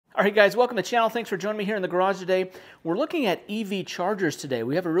All right, guys, welcome to the channel. Thanks for joining me here in the garage today. We're looking at EV chargers today.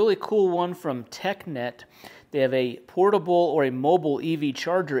 We have a really cool one from Tecknet. They have a portable or a mobile EV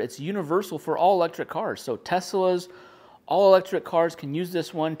charger. It's universal for all electric cars. So Teslas, all electric cars can use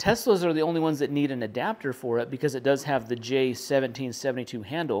this one. Teslas are the only ones that need an adapter for it because it does have the J1772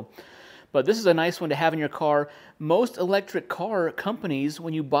 handle. But this is a nice one to have in your car. Most electric car companies,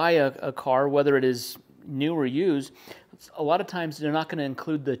 when you buy a car, whether it is new or used, a lot of times they're not going to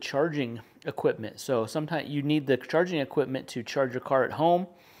include the charging equipment. So sometimes you need the charging equipment to charge your car at home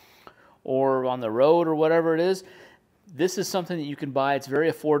or on the road or whatever it is. This is something that you can buy. It's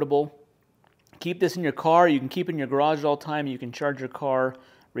very affordable. Keep this in your car. You can keep it in your garage all the time. You can charge your car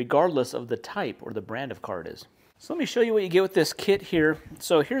regardless of the type or the brand of car it is. So let me show you what you get with this kit here.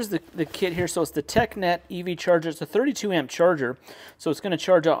 So here's the kit here. So it's the Tecknet EV charger. It's a 32 amp charger. So it's going to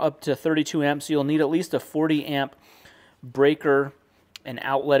charge up to 32 amps. So you'll need at least a 40 amp breaker and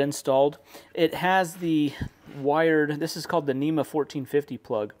outlet installed. It has the wired, this is called the NEMA 1450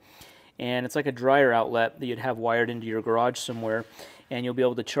 plug. And it's like a dryer outlet that you'd have wired into your garage somewhere. And you'll be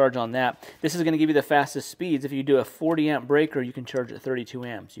able to charge on that. This is going to give you the fastest speeds. If you do a 40 amp breaker, you can charge at 32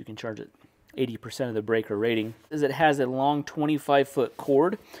 amps. You can charge it 80% of the breaker rating. It has a long 25-foot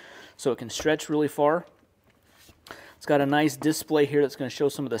cord, so it can stretch really far. It's got a nice display here that's going to show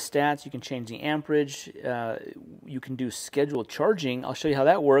some of the stats. You can change the amperage. You can do scheduled charging. I'll show you how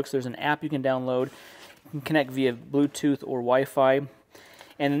that works. There's an app you can download. You can connect via Bluetooth or Wi-Fi.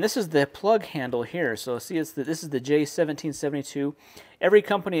 And then this is the plug handle here. So see, this is the J1772. Every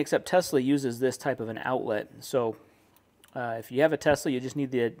company except Tesla uses this type of an outlet. So if you have a Tesla, you just need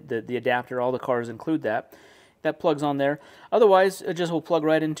the adapter. All the cars include that. That plugs on there. Otherwise, it just will plug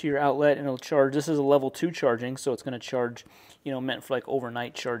right into your outlet and it'll charge. This is a level 2 charging, so it's going to charge, meant for like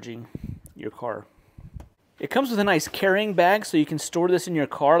overnight charging your car. It comes with a nice carrying bag, so you can store this in your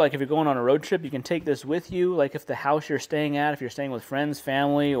car. Like if you're going on a road trip, you can take this with you. Like if the house you're staying at, if you're staying with friends,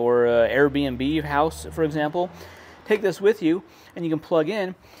 family, or Airbnb house, for example, take this with you and you can plug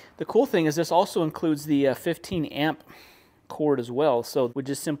in. The cool thing is this also includes the 15 amp cord as well. So we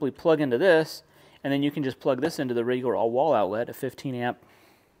just simply plug into this, and then you can just plug this into the regular all-wall outlet, a 15 amp,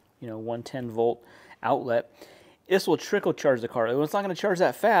 110 volt outlet. This will trickle charge the car. It's not going to charge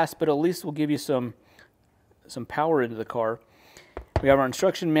that fast, but at least will give you some power into the car. We have our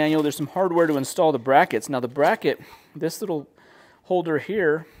instruction manual. There's some hardware to install the brackets. Now the bracket, this little holder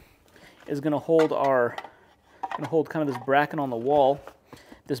here, is going to hold kind of this bracket on the wall,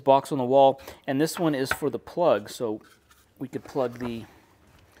 this box on the wall, and this one is for the plug. So we could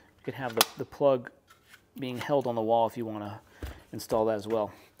have the plug being held on the wall if you want to install that as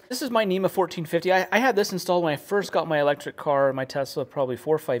well. This is my NEMA 1450. I had this installed when I first got my electric car, my Tesla, probably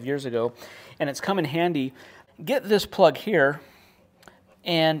 4 or 5 years ago, and it's come in handy. Get this plug here,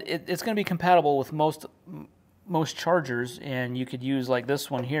 and it's going to be compatible with most chargers, and you could use like this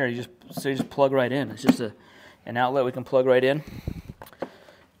one here. You just plug right in. It's just an outlet we can plug right in.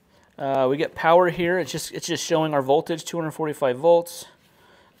 We get power here. It's just showing our voltage, 245 volts.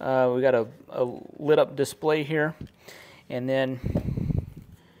 We got a lit up display here, and then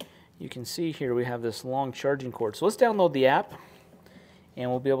you can see here we have this long charging cord. So let's download the app, and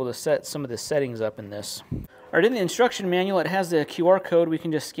we'll be able to set some of the settings up in this. All right, in the instruction manual, it has the QR code. We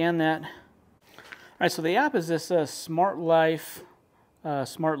can just scan that. All right, so the app is this Smart Life,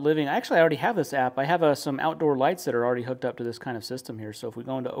 Smart Living. Actually, I already have this app. I have some outdoor lights that are already hooked up to this kind of system here. So if we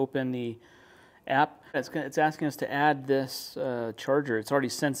go into open the app, it's asking us to add this charger. It's already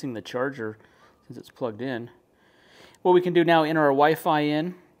sensing the charger since it's plugged in. What we can do now, enter our Wi-Fi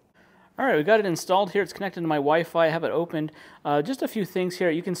in. All right, we got it installed here. It's connected to my Wi-Fi. I have it opened. Just a few things here.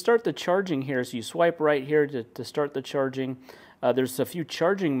 You can start the charging here. So you swipe right here to start the charging. There's a few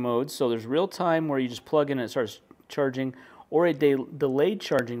charging modes. So there's real time where you just plug in and it starts charging, or a delayed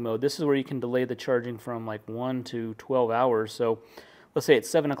charging mode. This is where you can delay the charging from like 1 to 12 hours. So let's say it's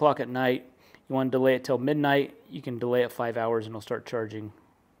 7 o'clock at night. You want to delay it till midnight, you can delay it 5 hours and it'll start charging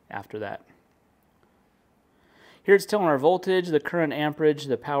after that. Here it's telling our voltage, the current amperage,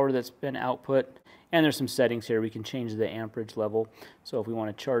 the power that's been output, and there's some settings here. We can change the amperage level. So if we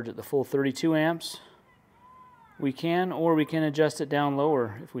want to charge at the full 32 amps, we can, or we can adjust it down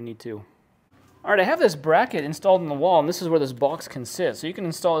lower if we need to. All right, I have this bracket installed in the wall, and this is where this box can sit. So you can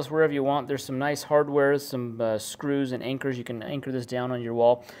install this wherever you want. There's some nice hardware, some screws and anchors. You can anchor this down on your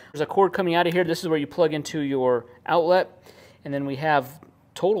wall. There's a cord coming out of here. This is where you plug into your outlet, and then we have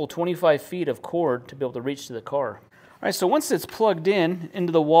total 25 feet of cord to be able to reach to the car. All right, so once it's plugged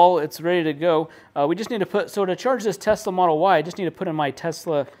into the wall, it's ready to go. We just need to so to charge this Tesla Model Y, I just need to put in my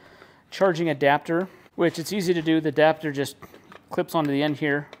Tesla charging adapter, which it's easy to do. The adapter just clips onto the end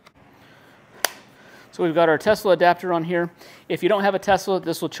here. So we've got our Tesla adapter on here. If you don't have a Tesla,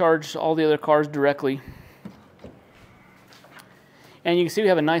 this will charge all the other cars directly. And you can see we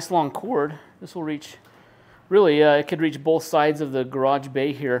have a nice long cord. This will reach, really, it could reach both sides of the garage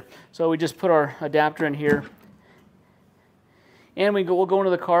bay here. So we just put our adapter in here. And we'll go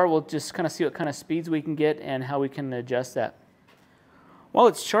into the car. We'll just kind of see what kind of speeds we can get and how we can adjust that. While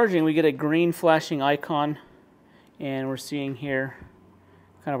it's charging, we get a green flashing icon. And we're seeing here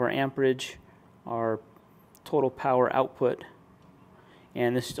kind of our amperage, our total power output,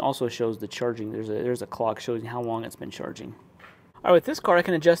 and this also shows the charging. There's a clock showing how long it's been charging. All right, with this car I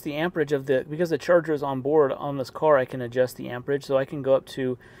can adjust the amperage of because the charger is on board on this car, I can adjust the amperage, so I can go up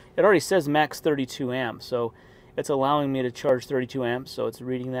to, it already says max 32 amps, so it's allowing me to charge 32 amps, so it's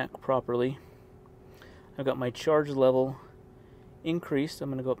reading that properly. I've got my charge level increased. I'm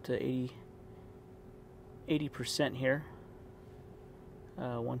going to go up to 80% here.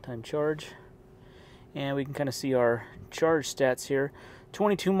 One-time charge. And we can kind of see our charge stats here.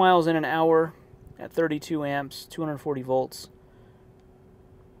 22 miles in an hour at 32 amps, 240 volts.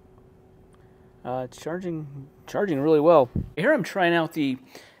 It's charging really well. Here I'm trying out the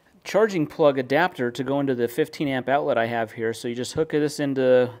charging plug adapter to go into the 15 amp outlet I have here. So you just hook this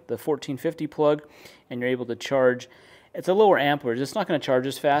into the 1450 plug and you're able to charge. It's a lower amperage. It's not going to charge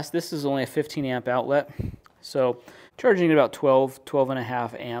as fast. This is only a 15 amp outlet. So charging at about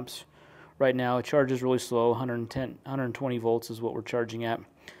 12.5 amps right now. It charges really slow. 120 volts is what we're charging at.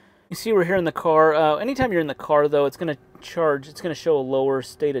 You see we're here in the car. Anytime you're in the car though, it's going to charge. It's going to show a lower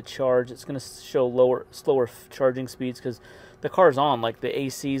state of charge. It's going to show slower charging speeds because the car's on, like the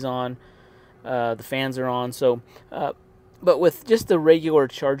AC's on, the fans are on. So, but with just the regular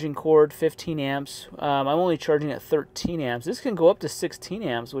charging cord, 15 amps, I'm only charging at 13 amps. This can go up to 16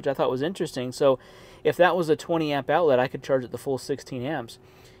 amps, which I thought was interesting. So if that was a 20 amp outlet, I could charge at the full 16 amps,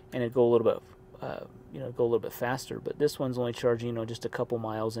 and it'd go a little bit, go a little bit faster. But this one's only charging, just a couple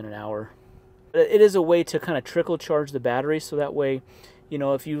miles in an hour. It is a way to kind of trickle charge the battery, so that way,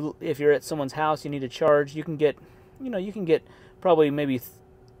 if you're at someone's house, you need to charge, you can get, probably maybe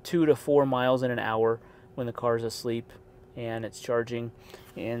 2 to 4 miles in an hour when the car's asleep and it's charging.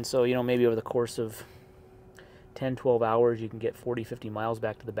 And so, maybe over the course of 10, 12 hours, you can get 40, 50 miles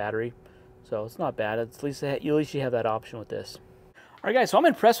back to the battery. So it's not bad. At least you have that option with this. All right, guys, so I'm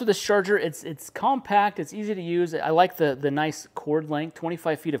impressed with this charger. It's compact. It's easy to use. I like the nice cord length.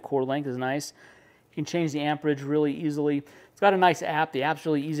 25 feet of cord length is nice. You can change the amperage really easily. It's got a nice app. The app's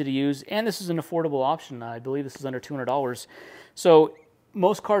really easy to use. And this is an affordable option. I believe this is under $200. So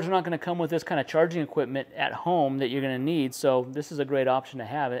most cars are not going to come with this kind of charging equipment at home that you're going to need. So this is a great option to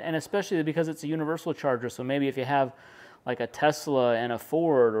have. And especially because it's a universal charger. So maybe if you have like a Tesla and a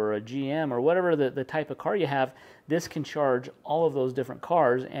Ford or a GM or whatever the type of car you have, this can charge all of those different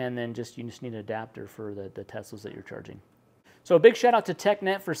cars, and then you just need an adapter for the Teslas that you're charging. So a big shout out to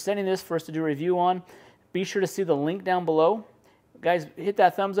Tecknet for sending this for us to do a review on. Be sure to see the link down below. Guys, hit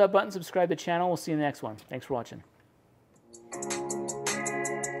that thumbs up button, subscribe to the channel. We'll see you in the next one. Thanks for watching.